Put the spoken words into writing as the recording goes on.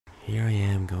Here I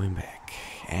am going back,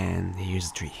 and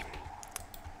here's the tree.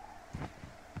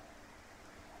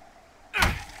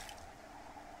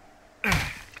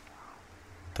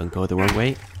 Don't go the wrong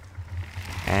way.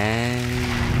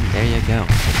 And there you go.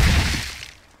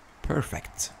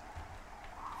 Perfect.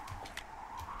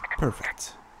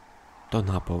 Perfect. Don't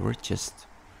hop over, just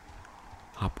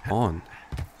hop on.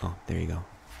 Oh, there you go.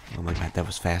 Oh my god, that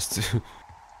was fast. Are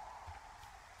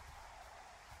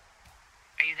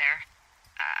you there?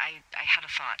 I had a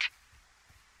thought.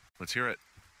 Let's hear it.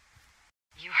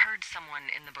 You heard someone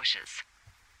in the bushes.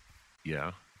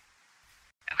 Yeah?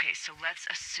 Okay, so let's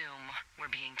assume we're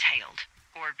being tailed.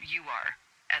 Or you are,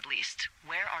 at least.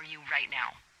 Where are you right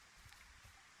now?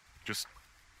 Just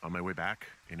on my way back,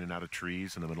 in and out of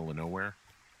trees in the middle of nowhere.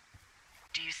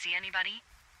 Do you see anybody?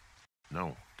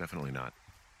 No, definitely not.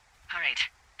 All right,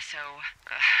 so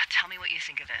tell me what you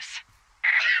think of this.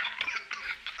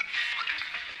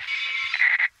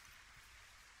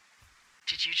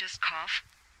 Did you just cough?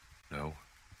 No.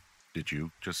 Did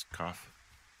you just cough?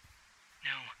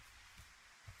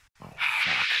 No. Oh,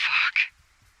 Fuck.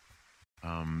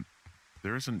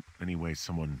 There isn't any way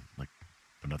someone, like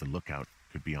another lookout,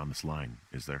 could be on this line,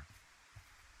 is there?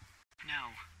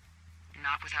 No.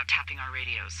 Not without tapping our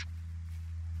radios.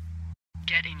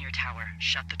 Get in your tower,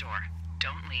 shut the door.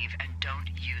 Don't leave and don't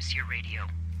use your radio.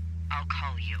 I'll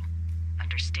call you.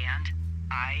 Understand?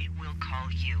 I will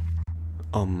call you.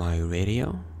 On my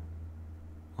radio?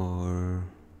 Or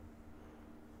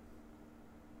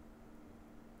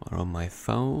on my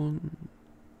phone?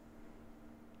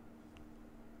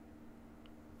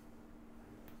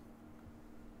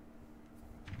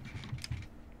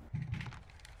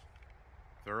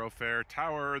 Thoroughfare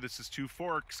Tower, this is Two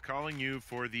Forks calling you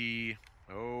for the,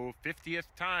 50th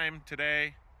time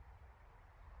today.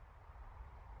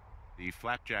 The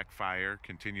flapjack fire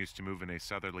continues to move in a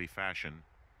southerly fashion.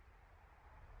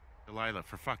 Delilah,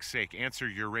 for fuck's sake, answer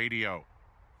your radio.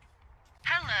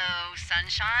 Hello,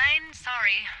 sunshine.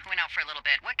 Sorry, went out for a little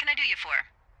bit. What can I do you for?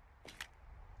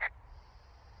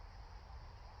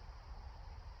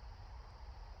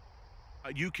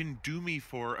 You can do me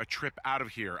for a trip out of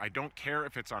here. I don't care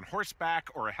if it's on horseback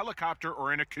or a helicopter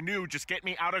or in a canoe. Just get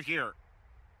me out of here.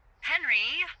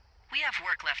 Henry, we have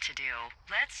work left to do.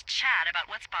 Let's chat about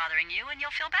what's bothering you and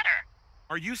you'll feel better.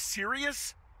 Are you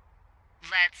serious?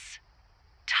 Let's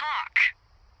talk.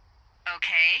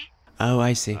 Okay? Oh,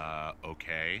 I see.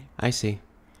 Okay. I see.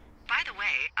 By the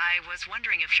way, I was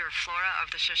wondering if your Flora of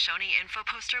the Shoshone info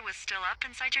poster was still up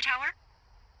inside your tower?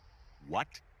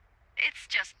 What? It's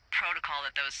just protocol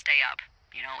that those stay up.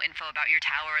 You know, info about your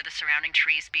tower, the surrounding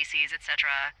tree species, etc.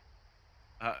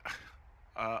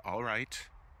 All right.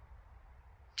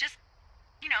 Just,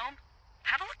 you know,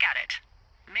 have a look at it.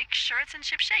 Make sure it's in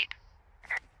ship shape.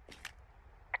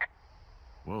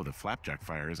 Whoa, the flapjack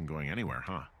fire isn't going anywhere,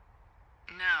 huh?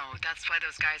 No, that's why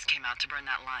those guys came out to burn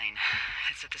that line.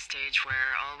 It's at the stage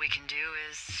where all we can do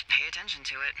is pay attention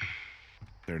to it.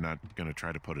 They're not gonna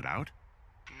try to put it out?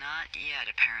 Not yet,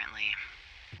 apparently.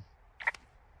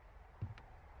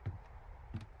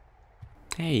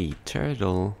 Hey,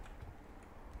 turtle.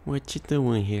 What you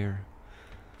doing here?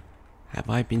 Have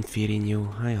I been feeding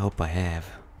you? I hope I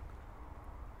have.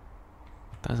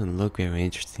 Doesn't look very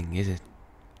interesting, is it?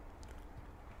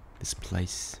 This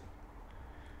place.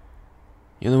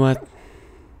 You know what?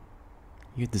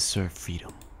 You deserve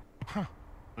freedom. Huh.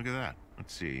 Look at that.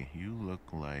 Let's see. You look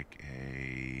like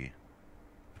a...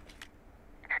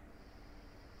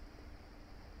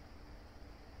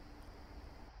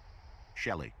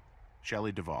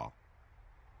 Shelley Duvall.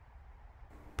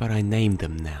 But I named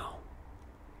them now.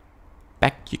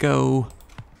 Back you go.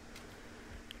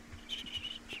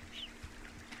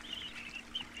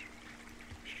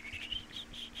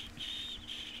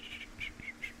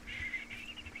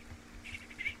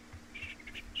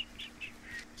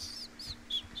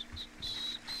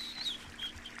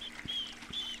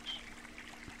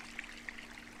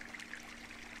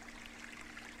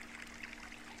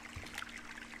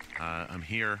 I'm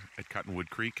here at Cottonwood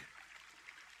Creek.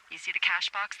 You see the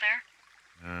cash box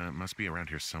there? It must be around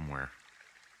here somewhere.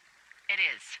 It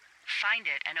is. Find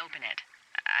it and open it.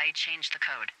 I changed the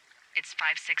code. It's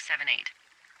 5678.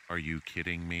 Are you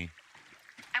kidding me?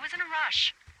 I was in a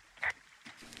rush.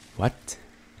 What?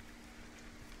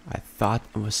 I thought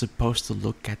I was supposed to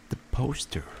look at the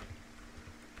poster.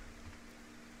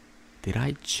 Did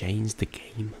I change the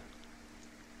game?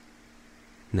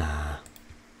 Nah.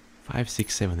 5,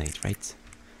 6, 7, 8, right?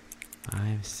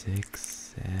 5,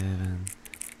 6, 7,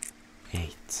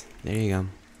 8. There you go.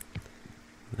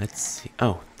 Let's see.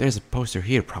 Oh, there's a poster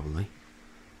here probably.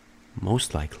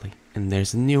 Most likely. And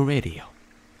there's a new radio.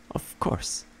 Of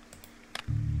course.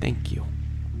 Thank you.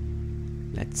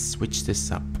 Let's switch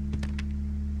this up.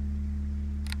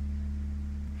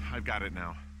 I've got it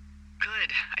now.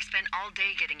 Good. I spent all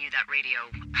day getting you that radio.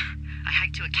 I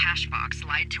hiked to a cash box,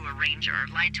 lied to a ranger,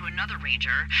 lied to another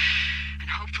ranger, and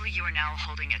hopefully you are now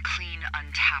holding a clean,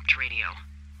 untapped radio.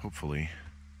 Hopefully.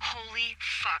 Holy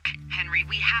fuck, Henry,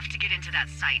 we have to get into that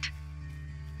site.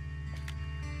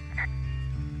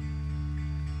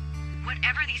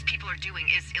 Whatever these people are doing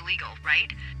is illegal,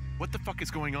 right? What the fuck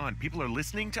is going on? People are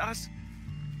listening to us?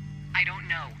 I don't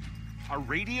know. Our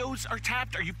radios are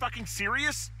tapped? Are you fucking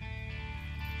serious?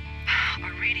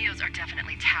 Our radios are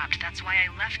definitely tapped. That's why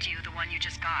I left you the one you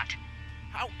just got.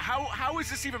 How is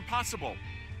this even possible?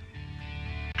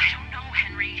 I don't know,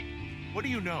 Henry. What do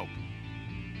you know?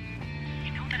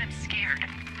 You know that I'm scared.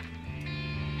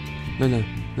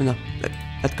 No.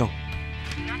 Let go.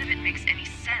 None of it makes any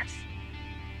sense.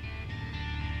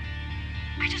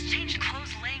 I just changed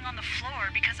clothes laying on the floor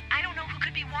because I don't know who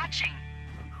could be watching.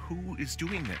 Who is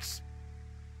doing this?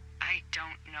 I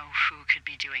don't know who could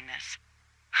be doing this.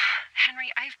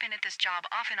 Henry, I've been at this job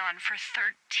off and on for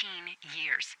 13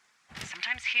 years.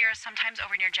 Sometimes here, sometimes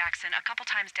over near Jackson, a couple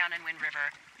times down in Wind River.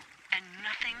 And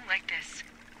nothing like this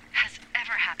has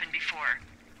ever happened before.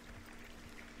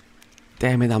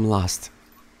 Damn it, I'm lost.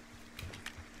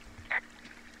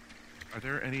 Are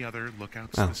there any other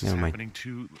lookouts Oh, this is never mind. happening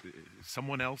to?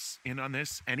 Someone else in on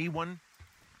this? Anyone?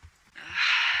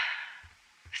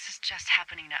 This is just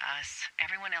happening to us.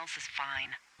 Everyone else is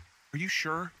fine. Are you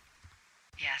sure?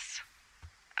 Yes.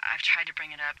 I've tried to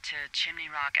bring it up to Chimney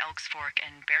Rock, Elks Fork,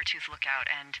 and Beartooth Lookout,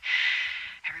 and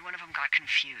every one of them got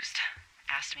confused.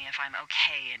 Asked me if I'm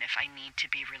okay and if I need to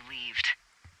be relieved.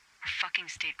 Our fucking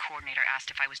state coordinator asked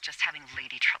if I was just having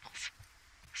lady troubles.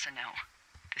 So no,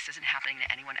 this isn't happening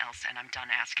to anyone else, and I'm done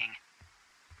asking.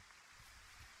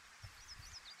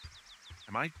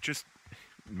 Am I just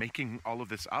making all of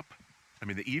this up? I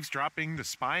mean, the eavesdropping, the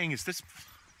spying, is this...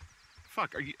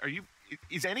 Fuck, are you...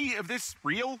 Is any of this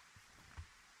real?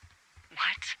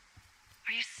 What?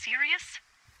 Are you serious?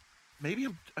 Maybe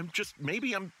I'm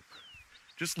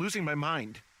just losing my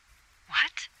mind.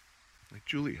 What? Like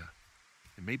Julia.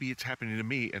 And maybe it's happening to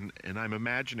me, and I'm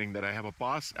imagining that I have a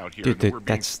boss out here. Dude, and that we're being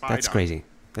that's spied on. crazy.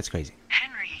 That's crazy.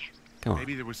 Henry. Come on.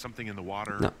 Maybe there was something in the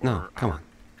water. No, or come our on.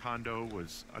 condo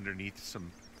was underneath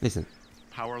some Listen,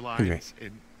 power lines, Henry.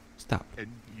 and stop.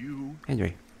 you,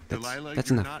 Henry, Delilah, that's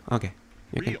you're enough. not Okay,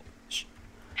 you can. real. Shh.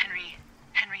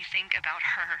 Henry, think about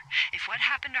her. If what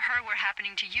happened to her were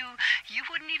happening to you, you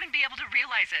wouldn't even be able to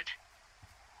realize it.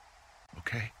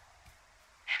 Okay.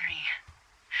 Henry,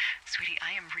 sweetie,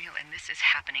 I am real and this is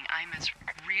happening. I'm as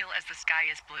real as the sky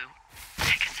is blue.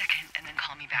 Take a second and then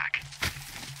call me back.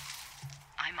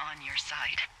 I'm on your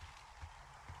side.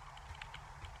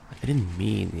 I didn't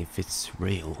mean if it's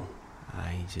real.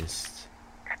 I just...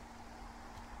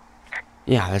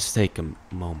 Yeah, let's take a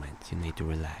moment. You need to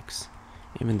relax.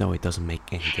 Even though it doesn't make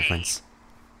any difference.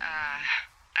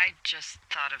 I just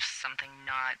thought of something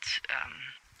not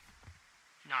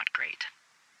great.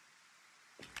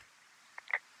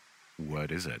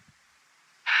 What is it?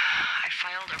 I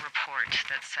filed a report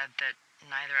that said that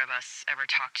neither of us ever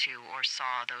talked to or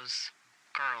saw those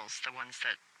girls, the ones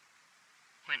that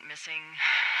went missing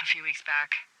a few weeks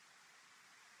back.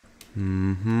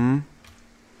 Mm-hmm.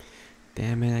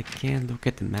 Damn it, I can't look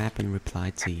at the map and reply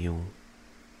to you.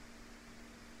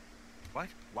 What?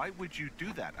 Why would you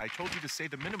do that? I told you to say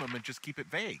the minimum and just keep it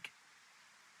vague.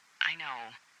 I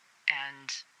know, and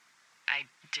I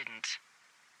didn't.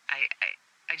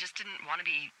 I just didn't want to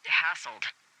be hassled.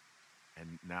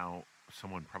 And now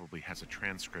someone probably has a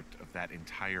transcript of that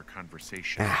entire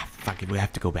conversation. Ah, fuck it, we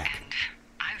have to go back. And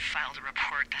I've filed a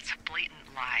report that's a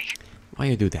blatant lie. Why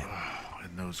you do that?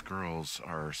 And those girls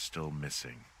are still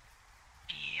missing.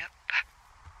 Yep.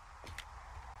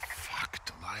 Fuck,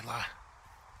 Delilah.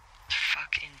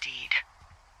 Fuck indeed.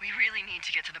 We really need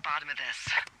to get to the bottom of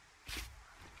this.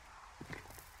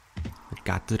 We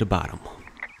got to the bottom.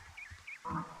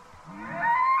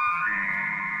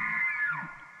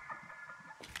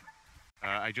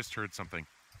 I just heard something.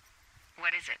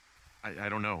 What is it? I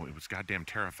don't know. It was goddamn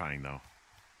terrifying, though.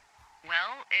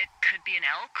 Well, it could be an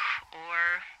elk,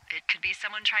 or it could be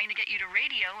someone trying to get you to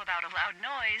radio about a loud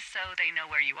noise so they know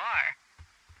where you are.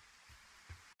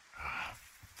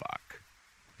 Fuck.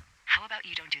 How about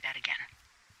you don't do that again?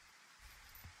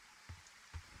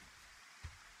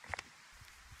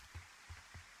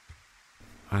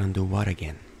 I don't do what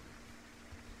again?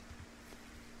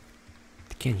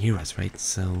 They can't hear us, right?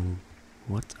 So,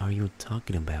 what are you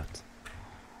talking about?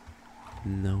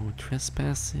 No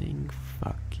trespassing,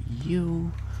 fuck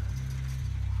you.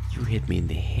 You hit me in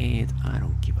the head. I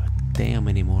don't give a damn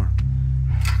anymore.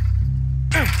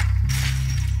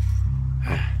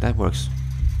 Oh, that works.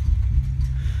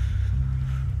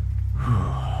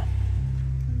 Ow.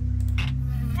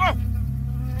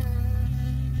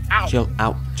 Chill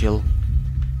out, chill.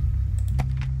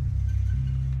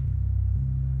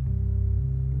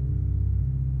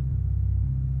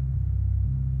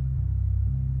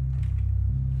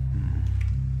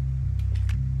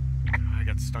 I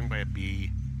got stung by a bee.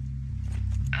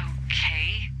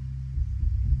 Okay.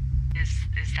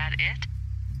 Is that it?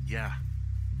 Yeah.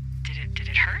 Did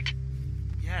it hurt?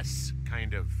 Yes,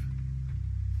 kind of.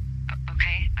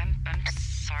 Okay, I'm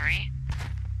sorry.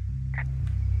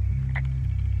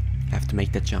 Have to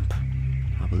make that jump.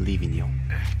 I believe in you.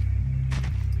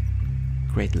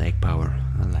 Great leg power.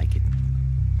 I like it.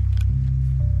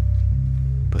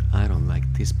 But I don't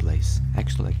like this place.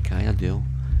 Actually, I kinda do.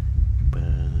 But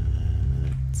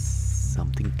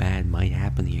something bad might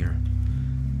happen here.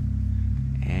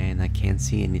 And I can't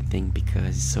see anything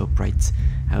because it's so bright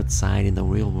outside in the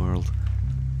real world.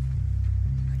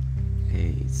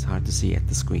 It's hard to see at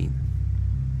the screen.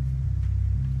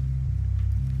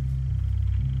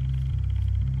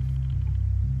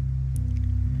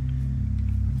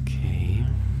 Okay.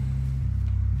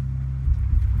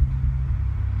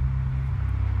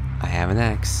 I have an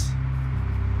axe.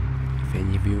 If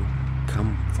any of you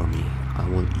come for me, I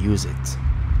will use it.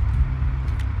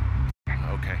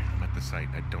 Okay, I'm at the site.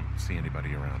 I don't see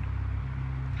anybody around.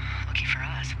 Lucky for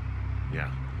us.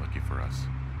 Yeah, lucky for us.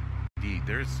 Dee,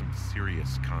 there's some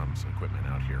serious comms equipment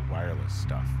out here, wireless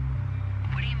stuff.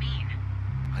 What do you mean?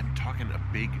 I'm talking a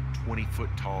big 20-foot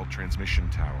tall transmission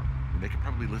tower. And they could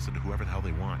probably listen to whoever the hell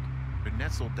they want. They're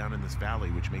nestled down in this valley,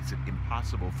 which makes it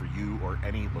impossible for you or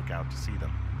any lookout to see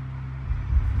them.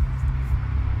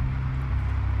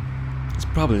 It's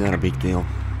probably not a big deal.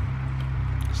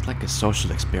 It's like a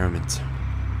social experiment.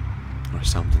 Or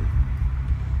something.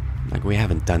 Like we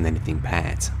haven't done anything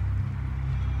bad.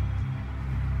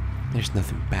 There's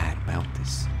nothing bad about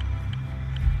this.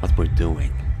 What we're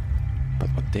doing. But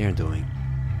what they're doing.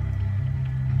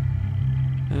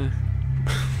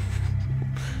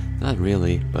 Not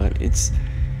really, but it's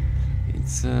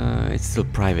still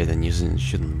private and you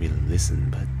shouldn't really listen,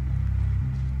 but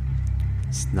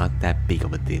it's not that big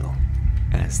of a deal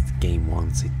as the game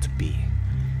wants it to be.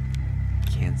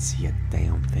 Can't see a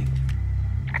damn thing.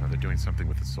 Oh, they're doing something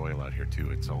with the soil out here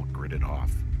too. It's all gridded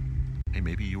off. Hey,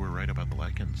 maybe you were right about the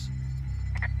lichens.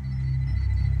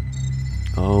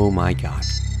 Oh my god.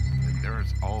 And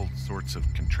there's all sorts of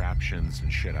contraptions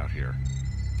and shit out here.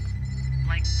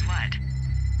 Like what?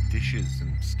 Dishes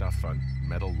and stuff on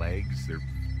metal legs. There are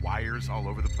wires all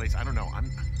over the place. I don't know. I'm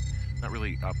not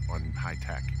really up on high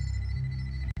tech.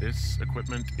 This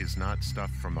equipment is not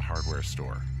stuff from the hardware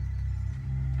store.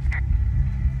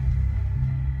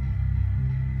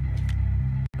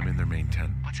 I'm in their main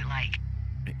tent. What's it like?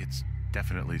 It's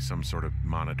definitely some sort of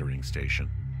monitoring station.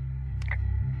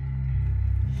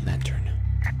 Lantern.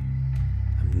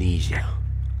 Amnesia.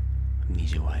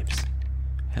 Amnesia vibes.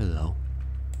 Hello.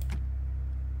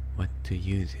 What do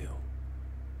you do?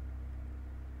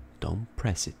 Don't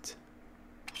press it.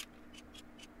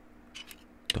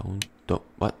 Don't.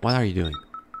 What are you doing?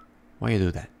 Why you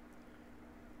do that?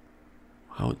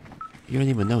 How? You don't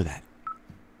even know that.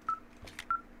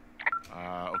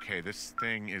 Okay, this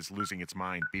thing is losing its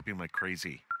mind, beeping like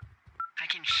crazy. I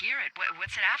can hear it.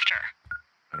 What's it after?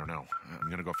 I don't know. I'm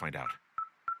gonna go find out.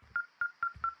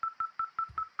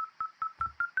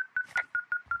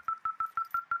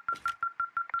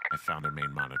 I found their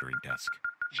main monitoring desk.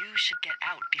 You should get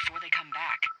out before they come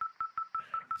back.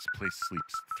 This place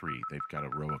sleeps 3. They've got a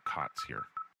row of cots here.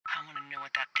 I want to know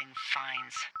what that thing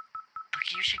finds. Look,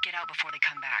 you should get out before they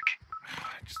come back.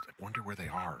 I wonder where they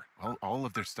are. All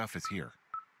of their stuff is here.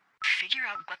 Figure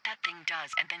out what that thing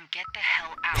does and then get the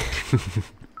hell out.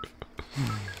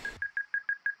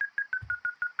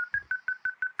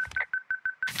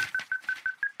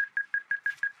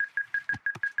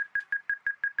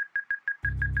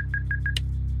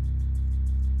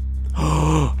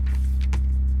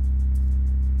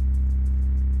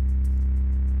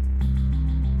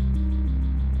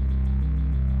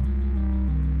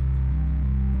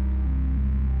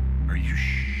 Are you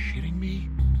shitting me?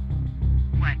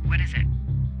 What is it?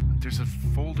 There's a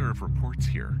folder of reports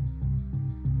here.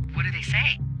 What do they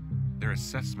say? They're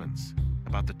assessments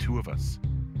about the 2 of us.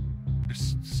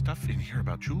 There's stuff in here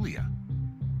about Julia.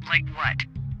 Like what?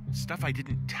 Stuff I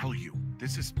didn't tell you.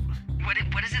 This is... What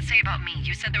does it say about me?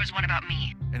 You said there was one about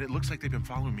me. And it looks like they've been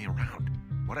following me around.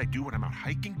 What I do when I'm out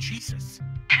hiking? Jesus.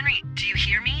 Henry, do you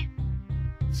hear me?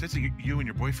 It says that you and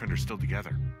your boyfriend are still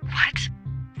together. What?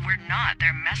 We're not.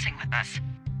 They're messing with us.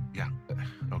 Yeah,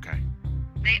 okay.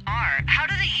 They are. How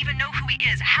do they even know who he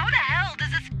is? How the hell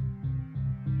does this...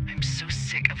 I'm so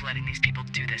sick of letting these people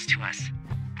do this to us.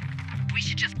 We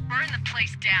should just burn the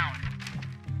place down.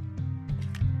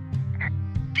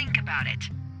 Think about it.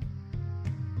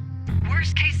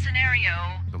 Worst case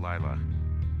scenario... Delilah,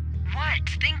 What?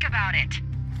 Think about it.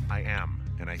 I am,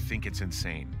 and I think it's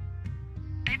insane.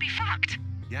 They'd be fucked.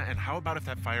 Yeah, and how about if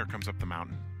that fire comes up the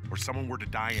mountain? Or someone were to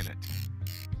die in it?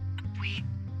 We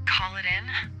call it in?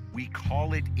 We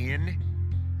call it in?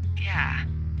 Yeah,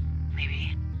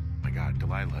 maybe. My God,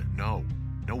 Delilah, no.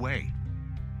 No way.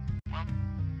 Well,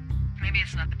 maybe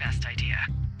it's not the best idea.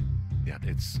 Yeah,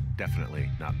 it's definitely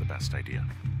not the best idea.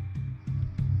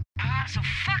 So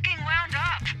fucking wound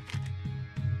up!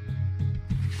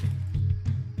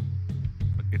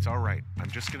 It's all right. I'm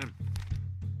just gonna...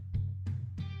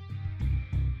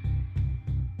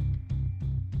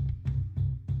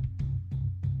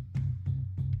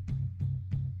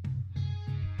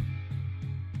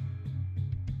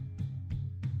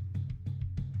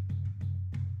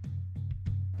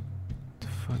 The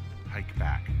fuck? hike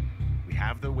back. We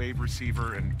have the wave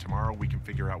receiver, and tomorrow we can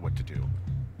figure out what to do.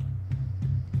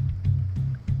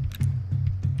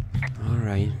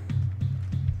 Alright.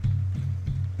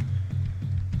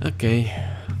 Okay,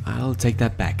 I'll take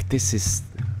that back. This is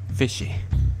fishy.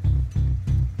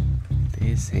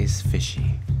 This is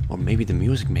fishy. Or maybe the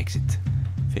music makes it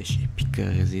fishy,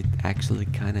 because it actually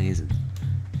kinda isn't.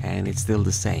 And it's still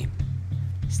the same.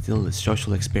 Still a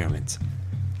social experiment.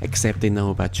 Except they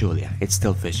know about Julia. It's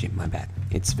still fishy, my bad.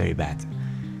 It's very bad.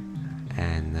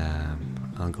 And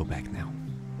I'll go back now.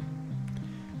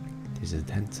 This is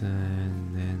Denta,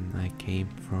 and then I came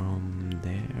from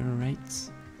there,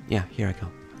 right? Yeah, here I go.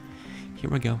 Here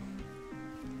we go.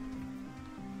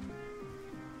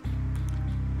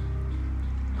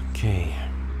 Okay.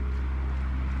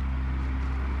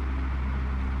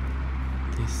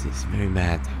 This is very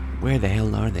bad. Where the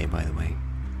hell are they, by the way?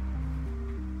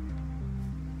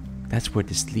 That's where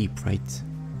they sleep, right?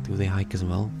 Do they hike as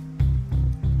well?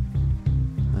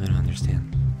 I don't understand.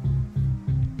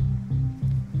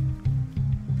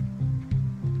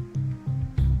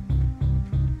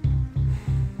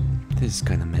 This is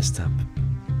kinda messed up.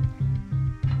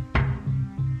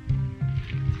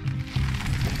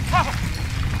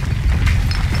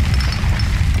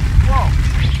 Whoa!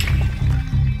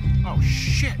 Oh,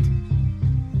 shit!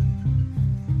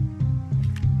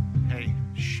 Hey,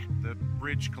 shit. The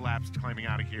bridge collapsed climbing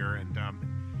out of here, and,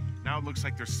 now it looks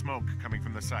like there's smoke coming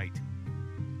from the site.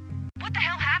 What the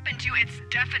hell happened to you? It's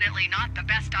definitely not the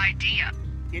best idea.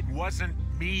 It wasn't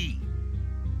me.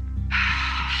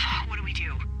 What do we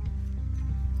do?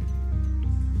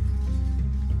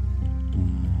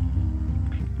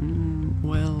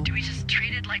 Well... Do we just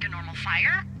treat it like a normal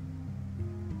fire?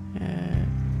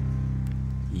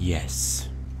 Yes.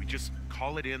 We just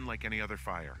call it in like any other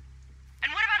fire.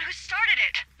 And what about who started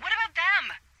it? What about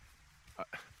them?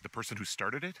 The person who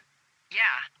started it? Yeah.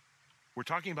 We're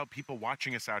talking about people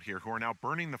watching us out here who are now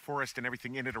burning the forest and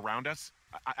everything in it around us.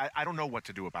 I don't know what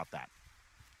to do about that.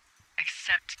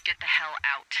 Except get the hell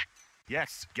out.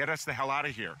 Yes, get us the hell out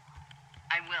of here.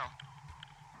 I will.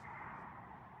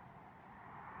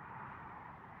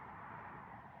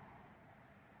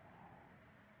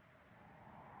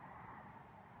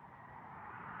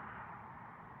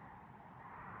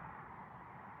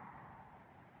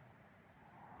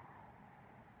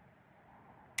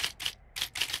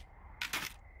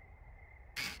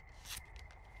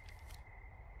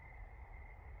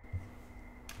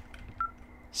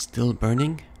 Still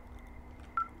burning?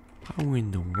 How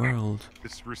in the world?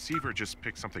 This receiver just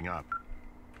picked something up.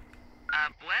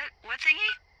 What? What thingy?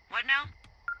 What now?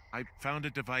 I found a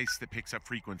device that picks up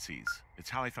frequencies. It's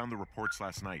how I found the reports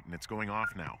last night, and it's going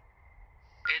off now.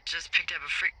 It just picked up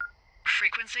a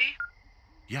frequency?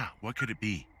 Yeah, what could it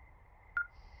be?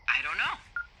 I don't know.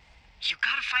 You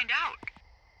gotta find out.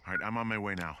 All right, I'm on my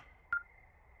way now.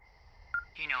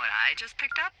 You know what I just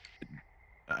picked up?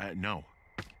 No.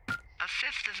 A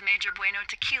fifth of Major Bueno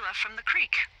tequila from the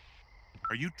creek.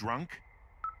 Are you drunk?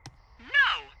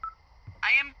 No!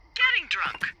 I am getting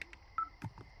drunk.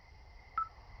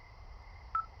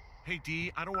 Hey,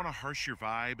 Dee, I don't want to harsh your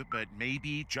vibe, but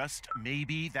maybe, just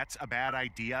maybe, that's a bad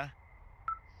idea.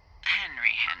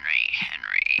 Henry.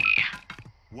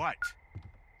 What?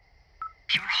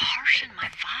 You're harshing my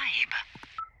vibe.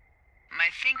 My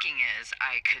thinking is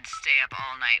I could stay up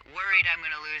all night worried I'm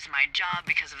gonna lose my job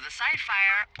because of the side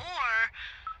fire, or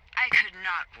I could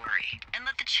not worry and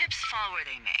let the chips fall where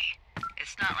they may.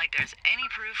 It's not like there's any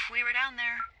proof we were down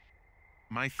there.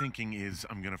 My thinking is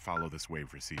I'm gonna follow this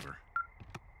wave receiver.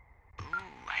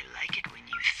 Ooh, I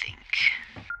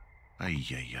Ay,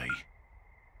 ay,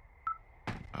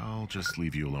 ay. I'll just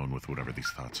leave you alone with whatever these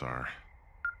thoughts are.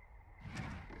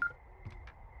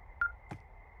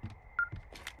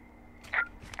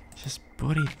 Just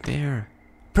put it there.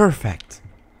 Perfect.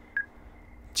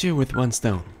 Two with one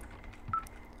stone.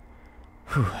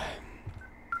 Whew.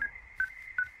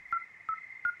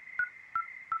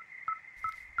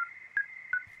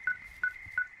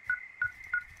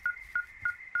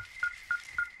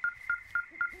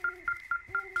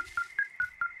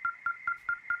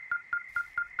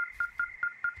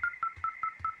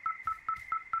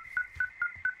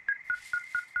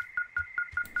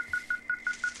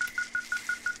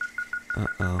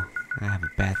 Uh-oh, I have a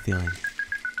bad feeling.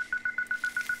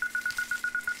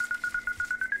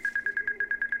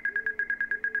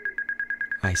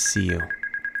 I see you.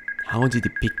 How did he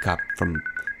pick up from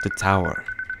the tower?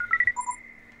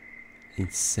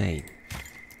 Insane.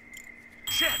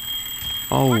 Shit!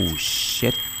 Oh,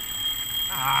 shit.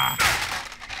 Ah!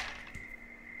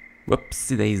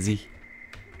 Whoopsie daisy.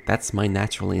 That's my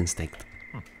natural instinct.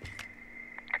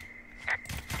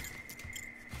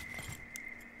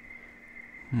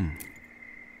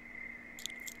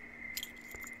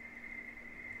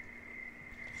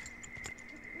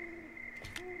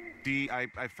 Dee, I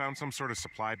found some sort of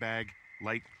supply bag,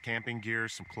 light camping gear,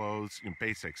 some clothes,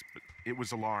 basics, but it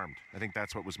was alarmed. I think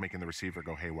that's what was making the receiver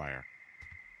go haywire.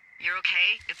 You're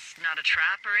okay? It's not a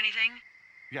trap or anything?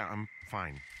 Yeah, I'm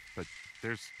fine, but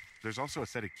there's also a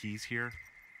set of keys here.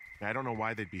 I don't know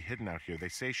why they'd be hidden out here. They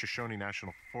say Shoshone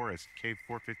National Forest, Cave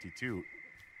 452.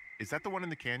 Is that the one in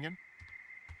the canyon?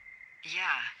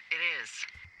 Yeah, it is.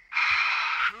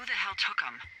 Who the hell took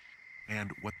them?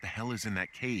 And what the hell is in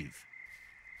that cave?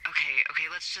 Okay,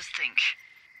 let's just think.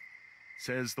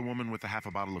 Says the woman with a half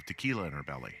a bottle of tequila in her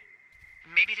belly.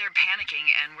 Maybe they're panicking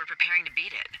and we're preparing to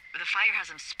beat it. The fire has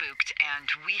them spooked, and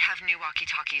we have new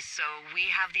walkie-talkies, so we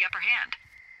have the upper hand.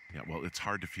 Yeah, well, it's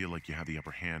hard to feel like you have the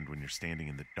upper hand when you're standing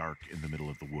in the dark in the middle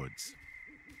of the woods.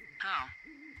 Oh.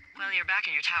 Well, you're back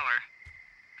in your tower.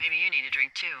 Maybe you need a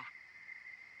drink, too.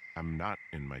 I'm not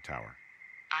in my tower.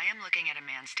 I am looking at a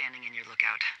man standing in your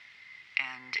lookout.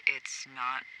 And it's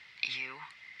not you?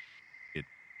 It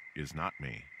is not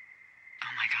me.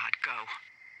 Oh my god, go.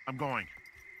 I'm going.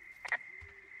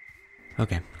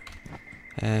 Okay.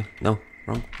 No.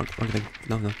 Wrong thing.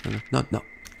 No.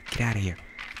 Get out of here.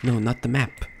 No, not the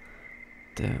map.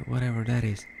 The whatever that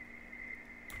is.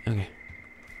 Okay.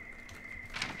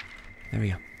 There we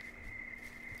go.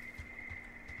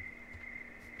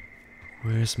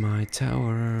 Where's my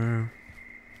tower?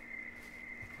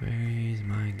 Where is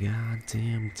my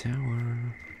goddamn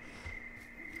tower?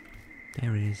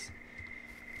 There it is.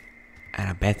 And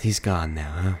I bet he's gone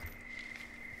now, huh?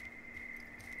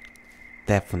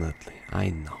 Definitely, I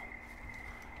know.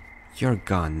 You're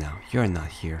gone now. You're not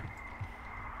here.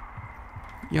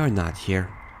 You're not here.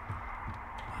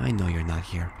 I know you're not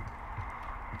here.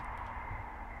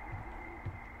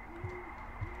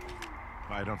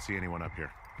 I don't see anyone up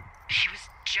here. He was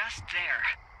just there.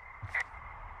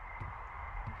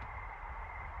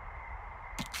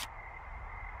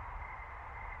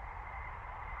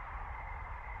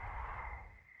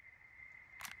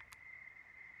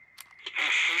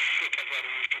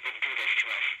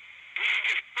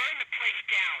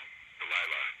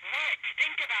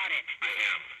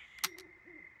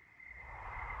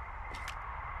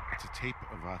 It's a tape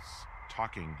of us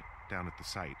talking down at the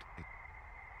site. It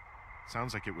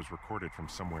sounds like it was recorded from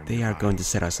somewhere They nearby. are going to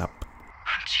set us up.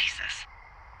 Oh, Jesus.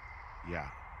 Yeah,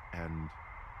 and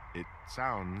it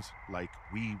sounds like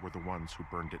we were the ones who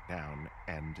burned it down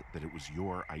and that it was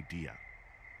your idea.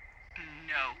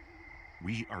 No.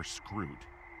 We are screwed.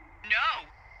 No!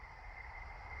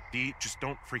 Dee, just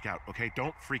don't freak out, okay?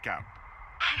 Don't freak out.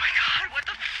 Oh my god, what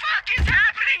the fuck is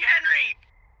happening, Henry?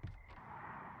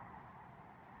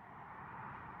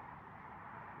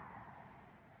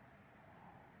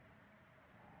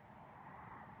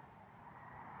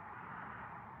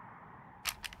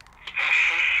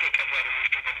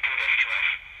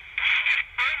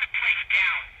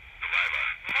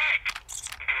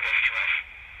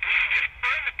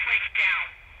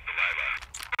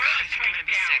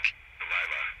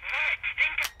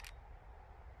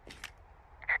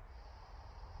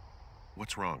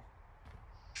 What's wrong?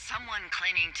 Someone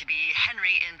claiming to be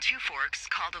Henry in Two Forks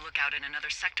called a lookout in another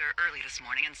sector early this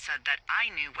morning and said that I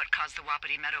knew what caused the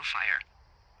Wapiti Meadow fire.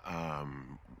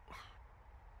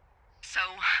 So,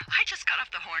 I just got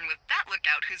off the horn with that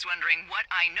lookout who's wondering what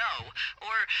I know,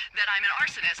 or that I'm an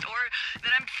arsonist, or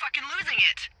that I'm fucking losing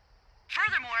it.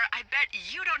 Furthermore, I bet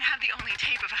you don't have the only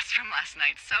tape of us from last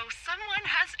night, so someone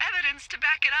has evidence to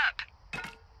back it up.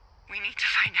 We need to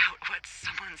find out what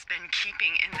someone's been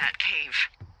keeping in that cave.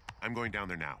 I'm going down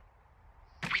there now.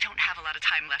 We don't have a lot of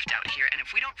time left out here, and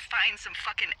if we don't find some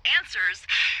fucking answers,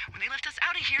 when they lift us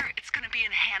out of here, it's gonna be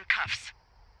in handcuffs.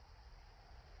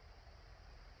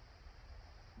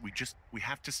 We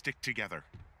have to stick together,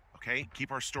 okay?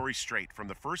 Keep our story straight. From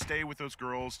the first day with those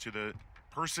girls to the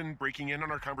person breaking in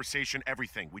on our conversation,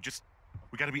 everything. We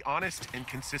gotta be honest and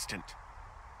consistent.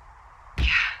 Yeah,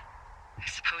 I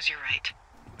suppose you're right.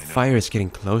 The fire is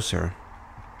getting closer.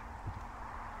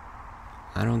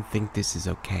 I don't think this is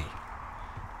okay.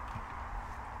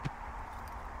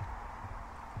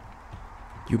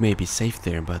 You may be safe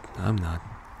there, but I'm not.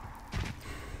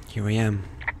 Here I am.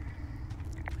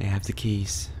 I have the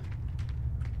keys.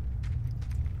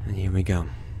 And here we go.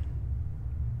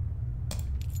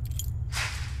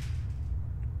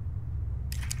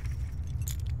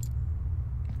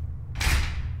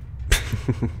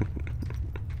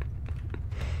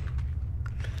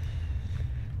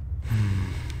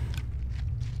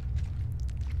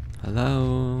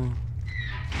 Hello?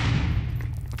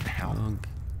 What the hell? Dog.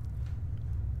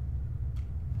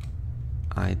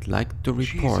 I'd like to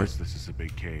report Jesus, this is a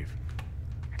big cave.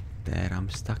 that I'm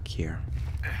stuck here.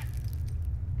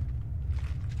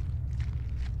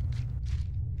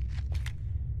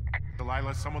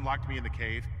 Delilah, someone locked me in the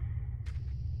cave.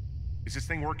 Is this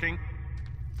thing working?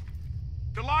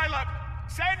 Delilah,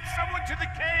 send someone to the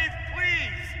cave,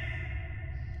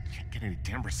 please! Can't get any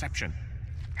damn reception.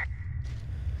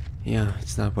 Yeah,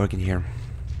 it's not working here.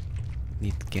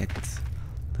 Need to get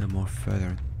a little more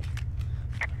further.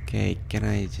 Okay, can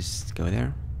I just go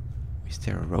there? Is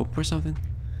there a rope or something?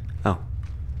 Oh.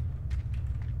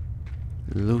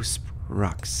 Loose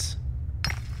rocks.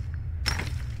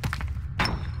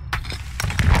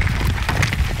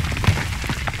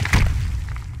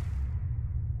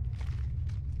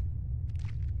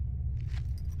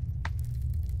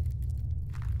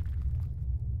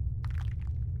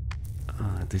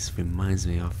 This reminds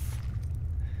me of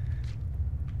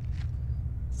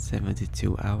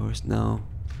 72 hours. No,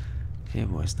 it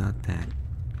was not that.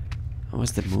 It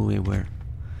was the movie where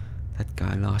that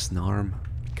guy lost an arm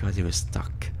because he was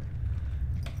stuck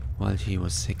while he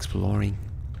was exploring.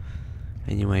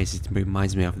 Anyways, it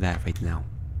reminds me of that right now.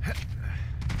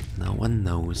 No one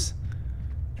knows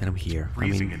that I'm here.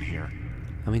 Freezing in here.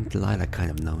 I mean, Delilah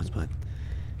kind of knows, but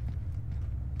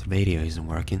the radio isn't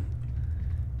working.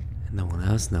 And no one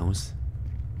else knows.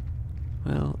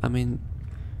 Well, I mean,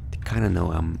 they kind of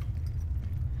know I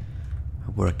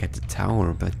work at the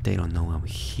tower, but they don't know I'm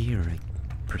here, like,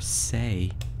 per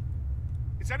se.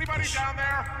 Is anybody down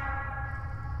there?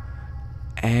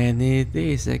 And it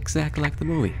is exactly like the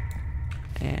movie.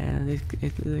 And yeah,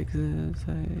 exactly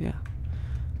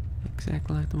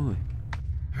like the movie.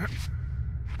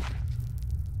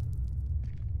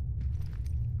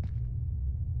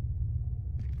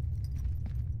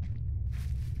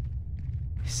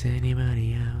 Is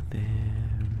anybody out there?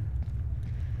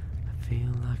 I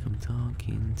feel like I'm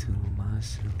talking to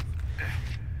myself.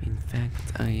 In fact,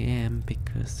 I am,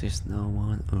 because there's no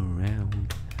one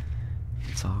around.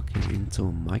 Talking into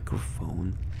a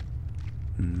microphone,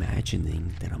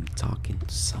 imagining that I'm talking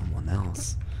to someone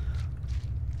else.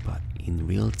 But in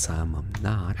real time, I'm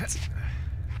not.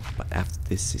 But after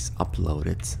this is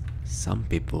uploaded, some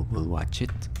people will watch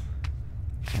it.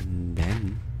 And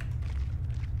then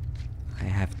I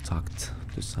have talked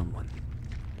to someone.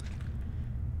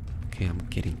 Okay, I'm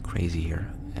getting crazy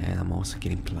here. And I'm also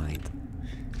getting blind.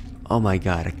 Oh my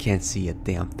god, I can't see a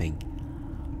damn thing.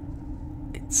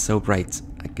 It's so bright.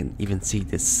 I can even see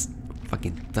this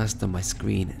fucking dust on my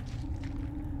screen.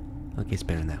 Okay, it's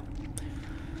better now.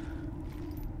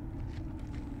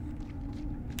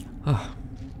 Oh.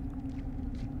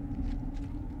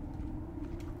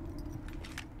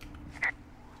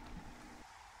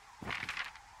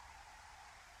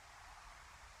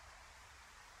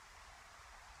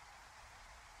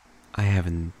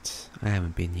 I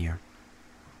haven't been here.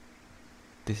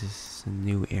 This is a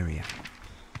new area.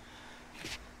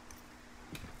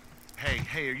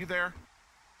 Hey, are you there?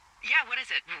 Yeah, what is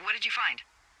it? What did you find?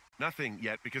 Nothing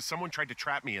yet, because someone tried to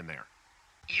trap me in there.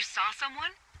 You saw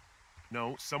someone?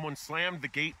 No, someone slammed the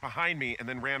gate behind me and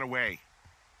then ran away.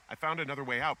 I found another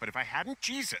way out, but if I hadn't,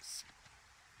 Jesus!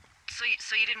 So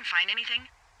you didn't find anything?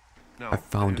 No. I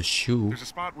found a shoe. There's a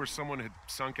spot where someone had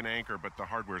sunk an anchor, but the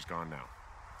hardware's gone now.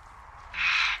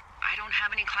 I don't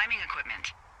have any climbing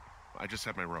equipment. I just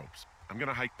have my ropes. I'm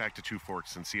gonna hike back to Two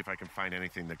Forks and see if I can find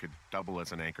anything that could double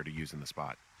as an anchor to use in the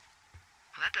spot.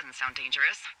 Well, that doesn't sound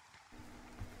dangerous.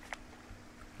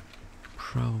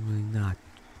 Probably not.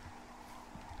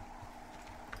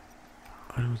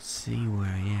 I don't see where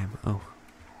I am. Oh.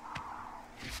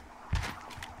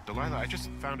 Delilah, I just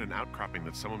found an outcropping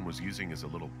that someone was using as a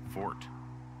little fort.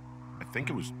 I think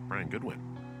it was Brian Goodwin.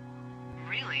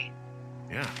 Really?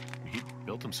 Yeah, he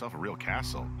built himself a real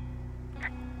castle.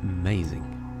 Amazing.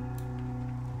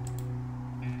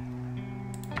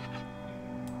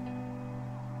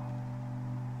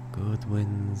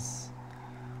 Goodwin's.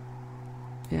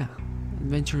 Yeah,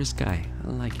 adventurous guy. I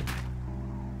like it.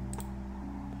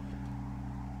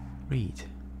 Read.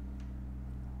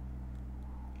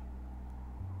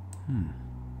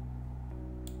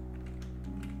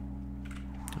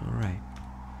 Alright.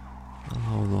 I'll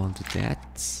hold on to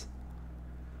that.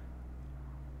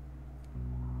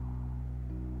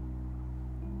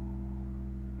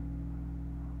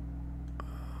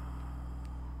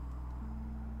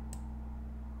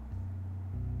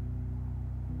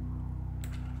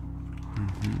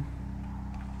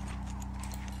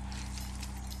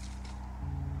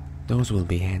 Those will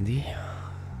be handy.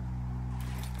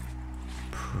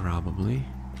 Probably.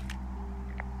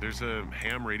 There's a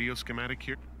ham radio schematic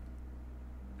here.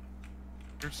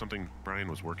 There's something Brian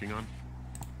was working on.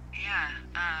 Yeah,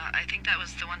 I think that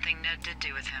was the one thing Ned did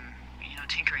do with him. You know,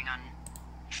 tinkering on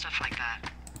stuff like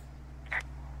that.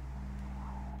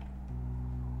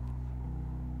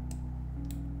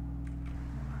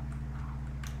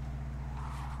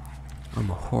 I'm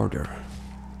a hoarder.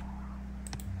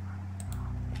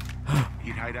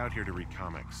 He'd hide out here to read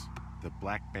comics. The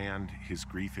Black Band, his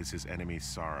grief is his enemy's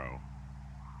sorrow.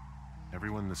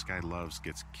 Everyone this guy loves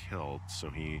gets killed, so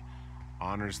he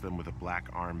honors them with a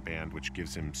black armband which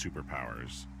gives him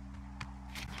superpowers.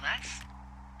 Well, that's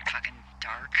fucking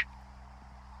dark.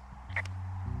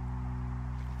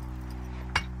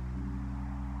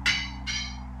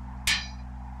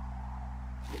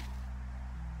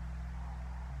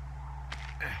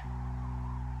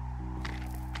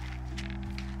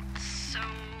 So,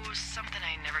 something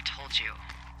I never told you,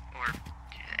 or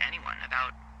anyone,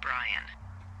 about Brian.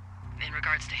 In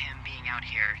regards to him being out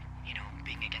here, you know,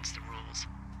 being against the rules.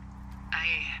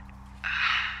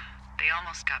 They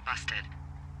almost got busted.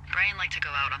 Brian liked to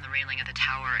go out on the railing of the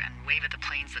tower and wave at the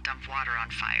planes that dump water on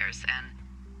fires, and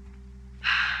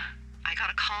I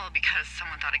got a call because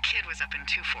someone thought a kid was up in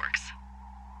Two Forks.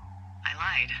 I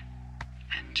lied,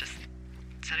 and just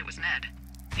said it was Ned.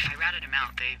 If I ratted him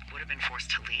out, they would have been forced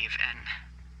to leave, and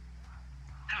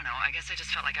I don't know, I guess I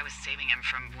just felt like I was saving him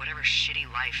from whatever shitty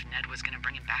life Ned was gonna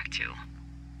bring him back to.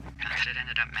 Not that it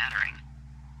ended up mattering.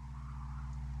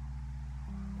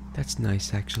 That's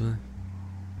nice, actually.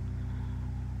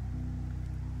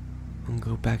 I'll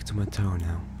go back to my tower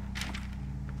now.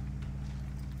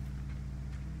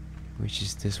 Which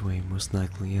is this way, most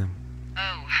likely, yeah.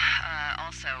 Oh,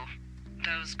 also,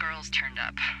 those girls turned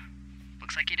up.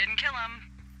 Looks like you didn't kill them.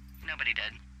 Nobody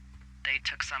did. They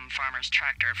took some farmer's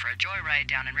tractor for a joyride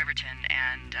down in Riverton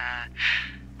and,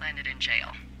 landed in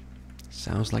jail.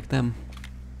 Sounds like them.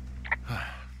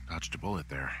 Dodged a bullet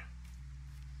there.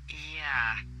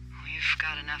 Yeah, we've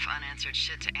got enough unanswered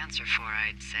shit to answer for,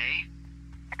 I'd say.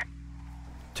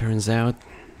 Turns out,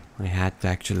 I had to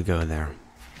actually go there.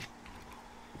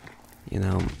 You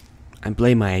know, I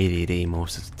blame my ADD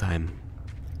most of the time.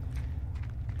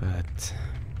 But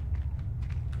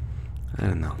I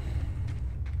don't know.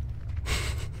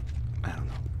 I don't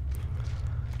know.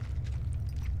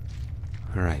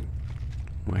 Alright.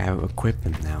 We have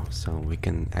equipment now, so we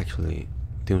can actually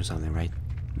do something, right?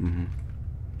 Mm-hmm.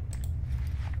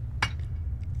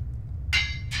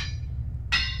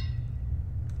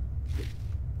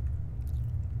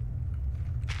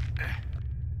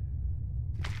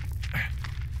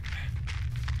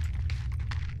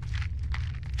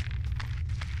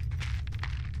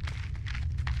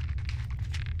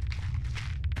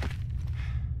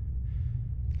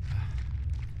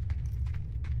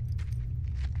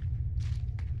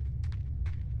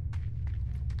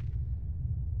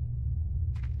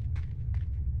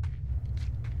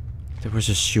 There was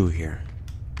a shoe here.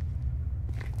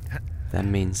 That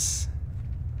means...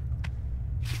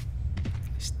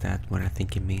 Is that what I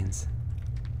think it means?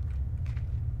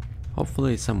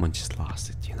 Hopefully someone just lost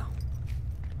it, you know.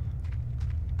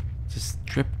 Just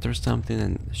tripped or something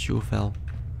and the shoe fell.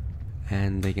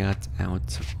 And they got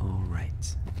out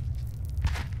alright.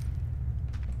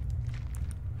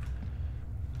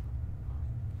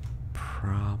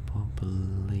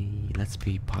 Probably... Let's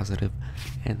be positive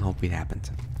and hope it happened.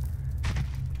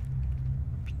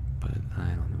 But I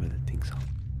don't really think so.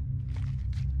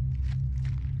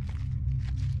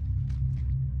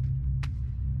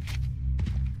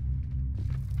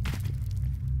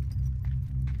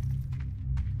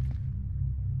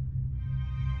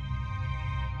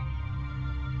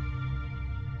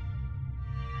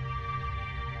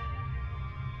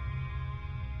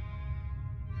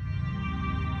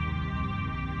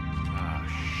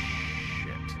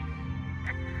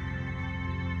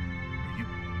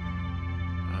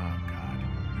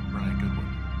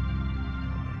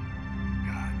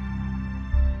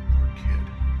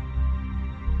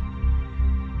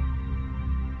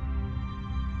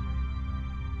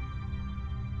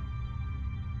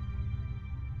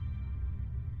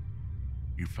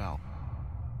 You fell.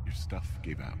 Your stuff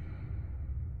gave out.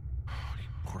 Oh, you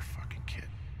poor fucking kid.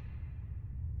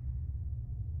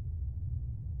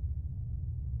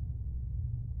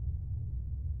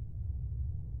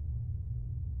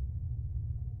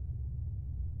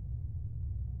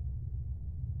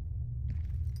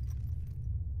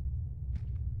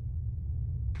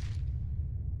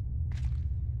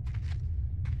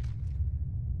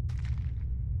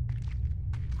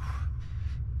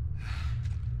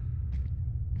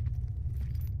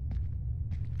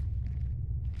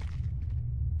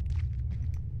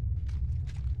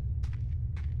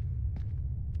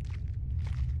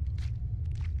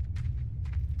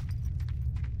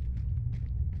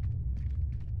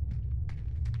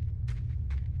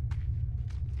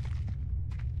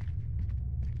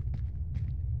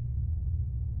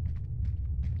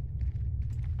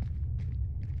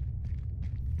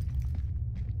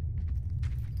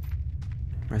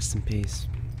 Rest in peace,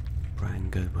 Brian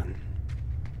Goodwin.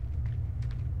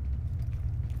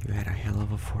 You had a hell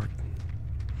of a fort.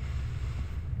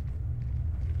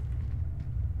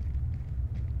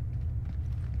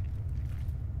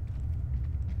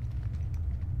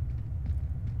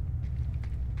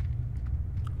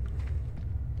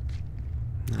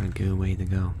 Not a good way to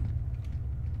go.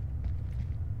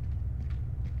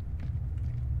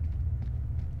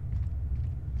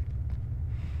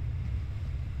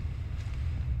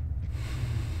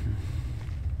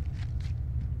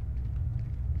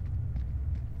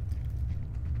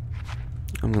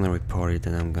 I'm gonna report it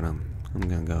and I'm gonna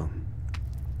go.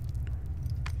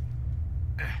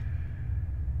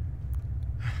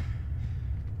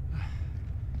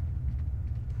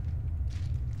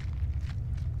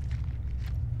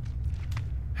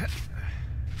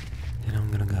 And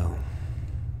I'm gonna go.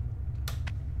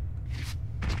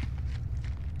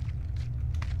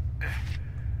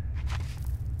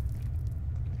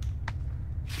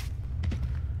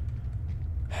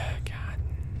 God.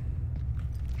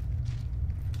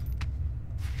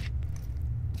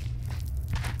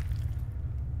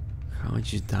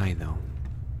 How'd you die though?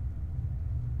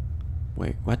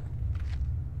 Wait, what?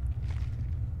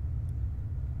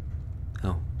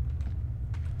 Oh.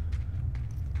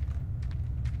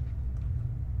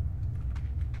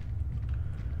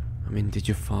 I mean, did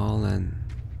you fall and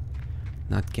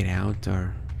not get out,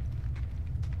 or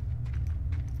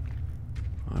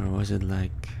was it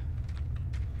like,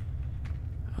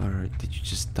 or did you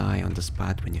just die on the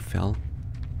spot when you fell?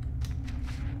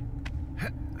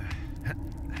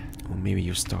 Or maybe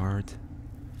you starved?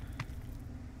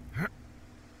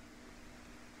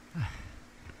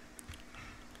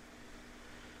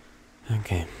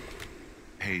 Okay.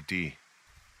 Hey, D.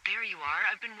 There you are.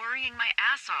 I've been worrying my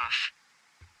ass off.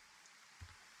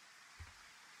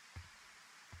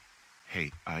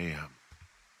 Hey,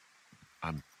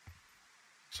 I'm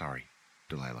sorry,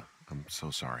 Delilah. I'm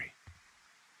so sorry.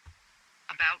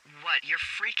 About what? You're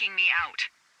freaking me out.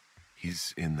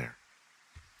 He's in there.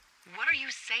 What are you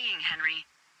saying, Henry?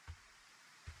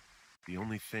 The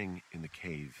only thing in the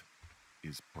cave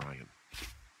is Brian.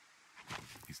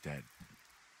 He's dead.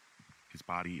 His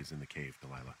body is in the cave,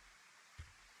 Delilah.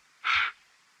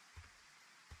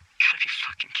 Gotta be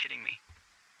fucking kidding me.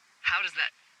 How does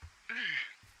that...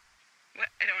 What?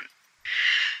 I don't...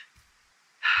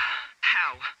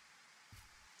 How?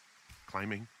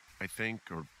 Climbing, I think,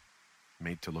 or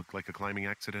made to look like a climbing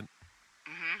accident.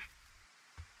 Mm-hmm.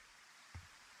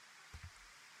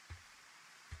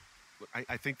 Look,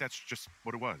 I think that's just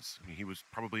what it was. I mean, he was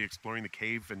probably exploring the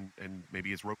cave and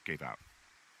maybe his rope gave out.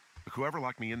 Look, whoever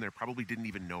locked me in there probably didn't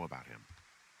even know about him.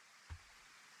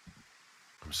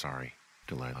 I'm sorry,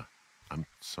 Delilah. I'm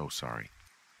so sorry.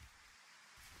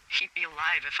 He'd be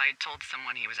alive if I had told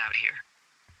someone he was out here.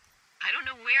 I don't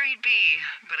know where he'd be,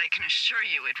 but I can assure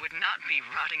you it would not be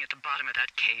rotting at the bottom of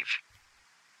that cave.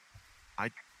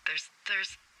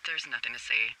 There's nothing to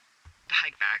say.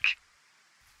 Hike back.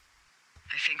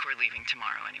 I think we're leaving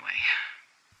tomorrow anyway.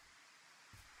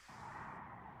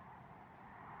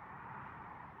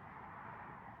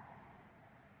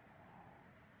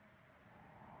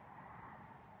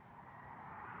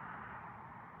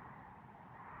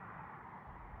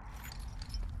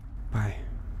 Bye.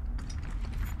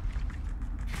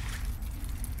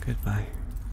 Goodbye.